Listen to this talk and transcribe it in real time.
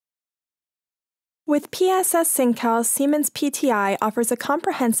With PSS SINCAL, Siemens PTI offers a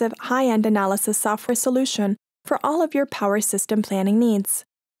comprehensive high-end analysis software solution for all of your power system planning needs.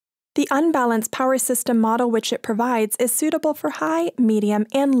 The unbalanced power system model which it provides is suitable for high, medium,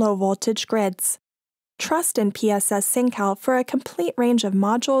 and low voltage grids. Trust in PSS SINCAL for a complete range of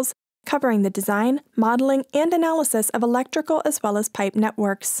modules covering the design, modeling, and analysis of electrical as well as pipe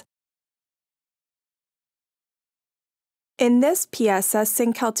networks. In this PSS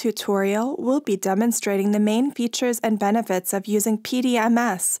SINCAL tutorial, we'll be demonstrating the main features and benefits of using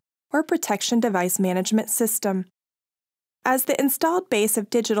PDMS, or Protection Device Management System. As the installed base of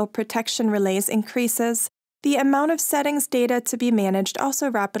digital protection relays increases, the amount of settings data to be managed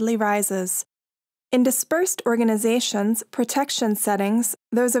also rapidly rises. In dispersed organizations, protection settings,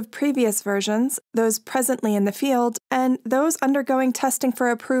 those of previous versions, those presently in the field, and those undergoing testing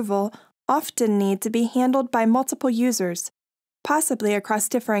for approval, often need to be handled by multiple users, possibly across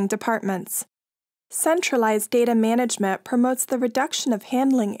differing departments. Centralized data management promotes the reduction of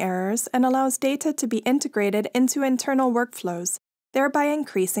handling errors and allows data to be integrated into internal workflows, thereby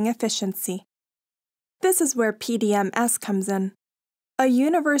increasing efficiency. This is where PDMS comes in. A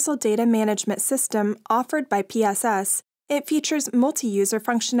universal data management system offered by PSS, it features multi-user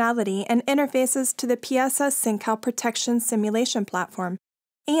functionality and interfaces to the PSS SINCAL protection simulation platform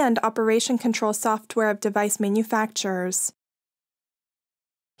and operation control software of device manufacturers.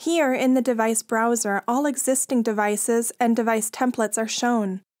 Here in the device browser, all existing devices and device templates are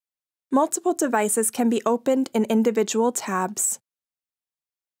shown. Multiple devices can be opened in individual tabs.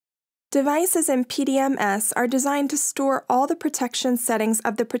 Devices in PDMS are designed to store all the protection settings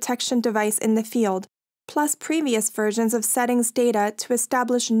of the protection device in the field, plus previous versions of settings data to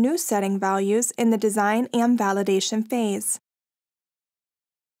establish new setting values in the design and validation phase.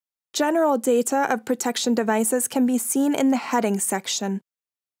 General data of protection devices can be seen in the headings section.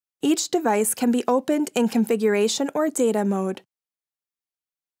 Each device can be opened in configuration or data mode.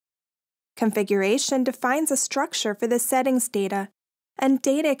 Configuration defines a structure for the settings data, and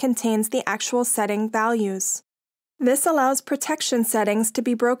data contains the actual setting values. This allows protection settings to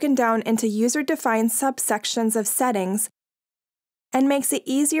be broken down into user-defined subsections of settings and makes it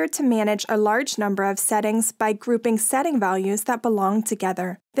easier to manage a large number of settings by grouping setting values that belong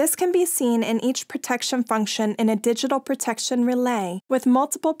together. This can be seen in each protection function in a digital protection relay with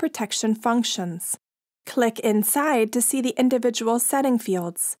multiple protection functions. Click inside to see the individual setting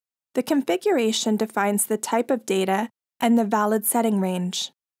fields. The configuration defines the type of data and the valid setting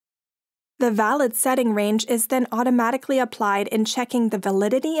range. The valid setting range is then automatically applied in checking the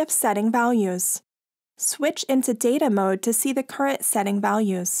validity of setting values. Switch into data mode to see the current setting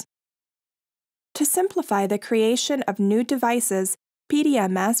values. To simplify the creation of new devices,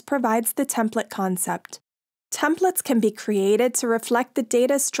 PDMS provides the template concept. Templates can be created to reflect the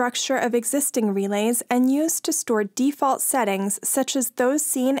data structure of existing relays and used to store default settings such as those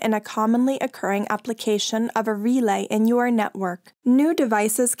seen in a commonly occurring application of a relay in your network. New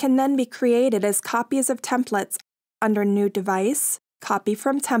devices can then be created as copies of templates under New Device, Copy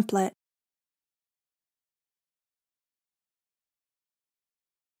from Template.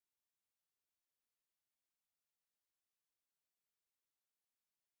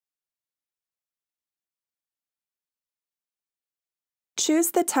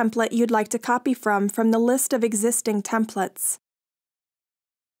 Choose the template you'd like to copy from the list of existing templates.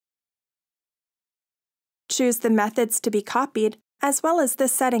 Choose the methods to be copied, as well as the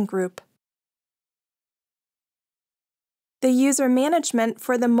setting group. The user management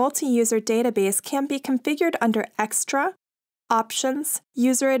for the multi-user database can be configured under Extra, Options,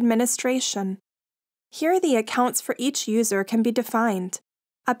 User Administration. Here the accounts for each user can be defined.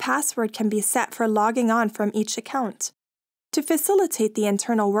 A password can be set for logging on from each account. To facilitate the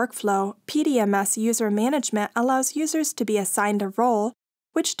internal workflow, PDMS user management allows users to be assigned a role,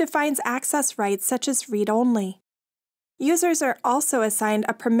 which defines access rights such as read-only. Users are also assigned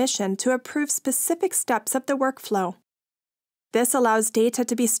a permission to approve specific steps of the workflow. This allows data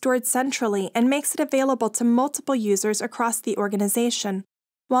to be stored centrally and makes it available to multiple users across the organization,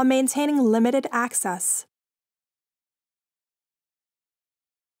 while maintaining limited access.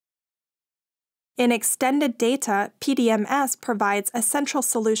 In extended data, PDMS provides a central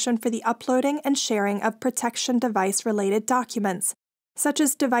solution for the uploading and sharing of protection device-related documents, such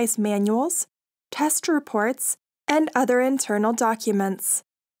as device manuals, test reports, and other internal documents.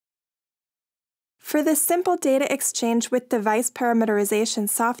 For the simple data exchange with device parameterization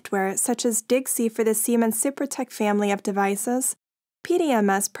software, such as DIGSI for the Siemens Supertech family of devices,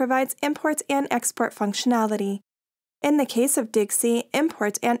 PDMS provides import and export functionality. In the case of DIGSI,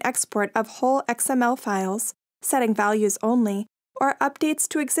 import and export of whole XML files, setting values only, or updates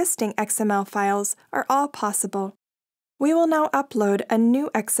to existing XML files are all possible. We will now upload a new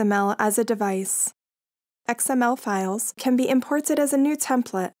XML as a device. XML files can be imported as a new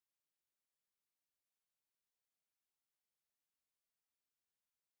template.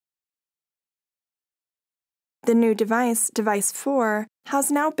 The new device, Device 4,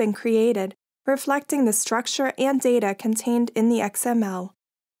 has now been created, reflecting the structure and data contained in the XML.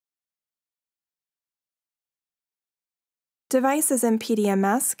 Devices in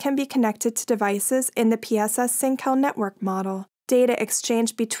PDMS can be connected to devices in the PSS SINCAL network model. Data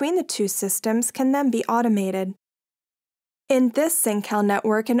exchange between the two systems can then be automated. In this SINCAL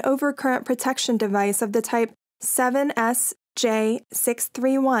network, an overcurrent protection device of the type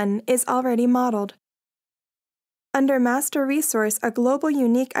 7SJ631 is already modeled. Under Master Resource, a global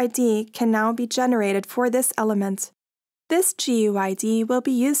unique ID can now be generated for this element. This GUID will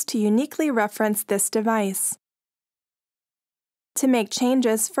be used to uniquely reference this device. To make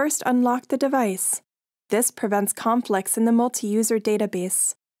changes, first unlock the device. This prevents conflicts in the multi-user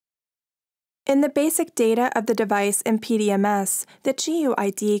database. In the basic data of the device in PDMS, the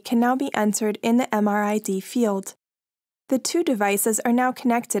GUID can now be entered in the MRID field. The two devices are now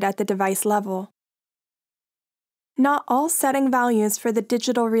connected at the device level. Not all setting values for the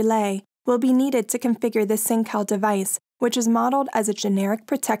digital relay will be needed to configure the SINCAL device, which is modeled as a generic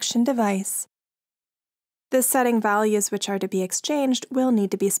protection device. The setting values which are to be exchanged will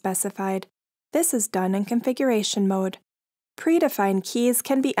need to be specified. This is done in configuration mode. Predefined keys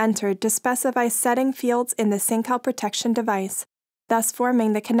can be entered to specify setting fields in the SINCAL protection device, thus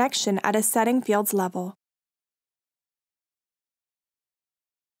forming the connection at a setting fields level.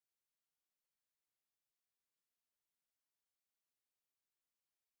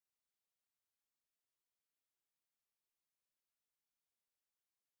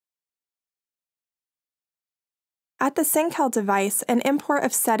 At the SINCAL device, an import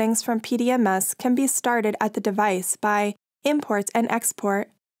of settings from PDMS can be started at the device by Import and Export,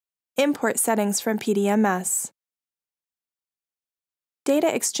 Import settings from PDMS.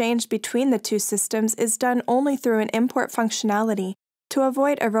 Data exchange between the two systems is done only through an import functionality to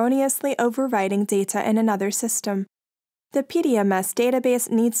avoid erroneously overwriting data in another system. The PDMS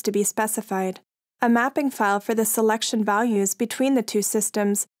database needs to be specified. A mapping file for the selection values between the two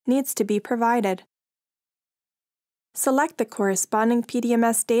systems needs to be provided. Select the corresponding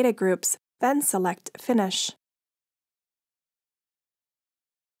PDMS data groups, then select Finish.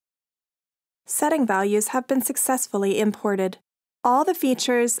 Setting values have been successfully imported. All the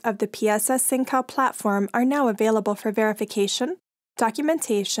features of the PSS SINCAL platform are now available for verification,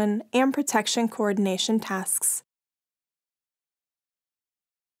 documentation, and protection coordination tasks.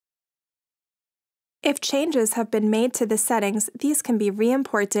 If changes have been made to the settings, these can be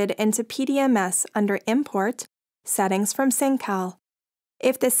re-imported into PDMS under Import, Settings from SINCAL.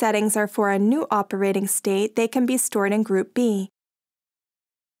 If the settings are for a new operating state, they can be stored in Group B.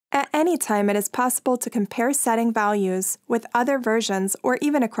 At any time, it is possible to compare setting values with other versions or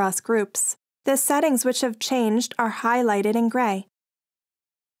even across groups. The settings which have changed are highlighted in gray.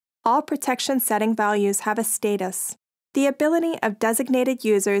 All protection setting values have a status. The ability of designated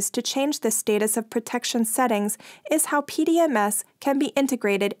users to change the status of protection settings is how PDMS can be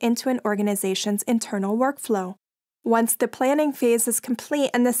integrated into an organization's internal workflow. Once the planning phase is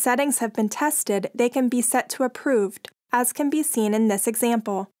complete and the settings have been tested, they can be set to approved, as can be seen in this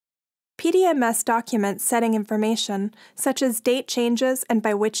example. PDMS documents setting information, such as date changes and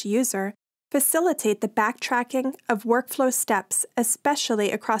by which user, facilitate the backtracking of workflow steps,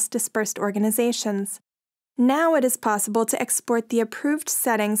 especially across dispersed organizations. Now it is possible to export the approved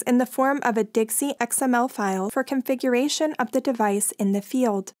settings in the form of a DIGSI XML file for configuration of the device in the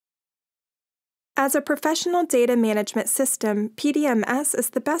field. As a professional data management system, PDMS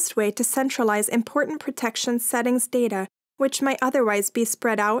is the best way to centralize important protection settings data, which might otherwise be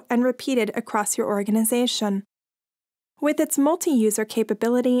spread out and repeated across your organization. With its multi-user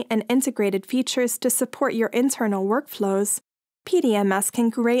capability and integrated features to support your internal workflows, PDMS can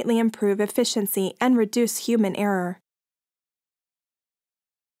greatly improve efficiency and reduce human error.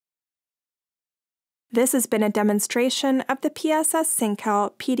 This has been a demonstration of the PSS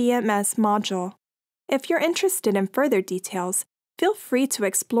SINCAL PDMS module. If you're interested in further details, feel free to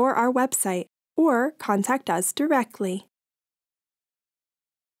explore our website or contact us directly.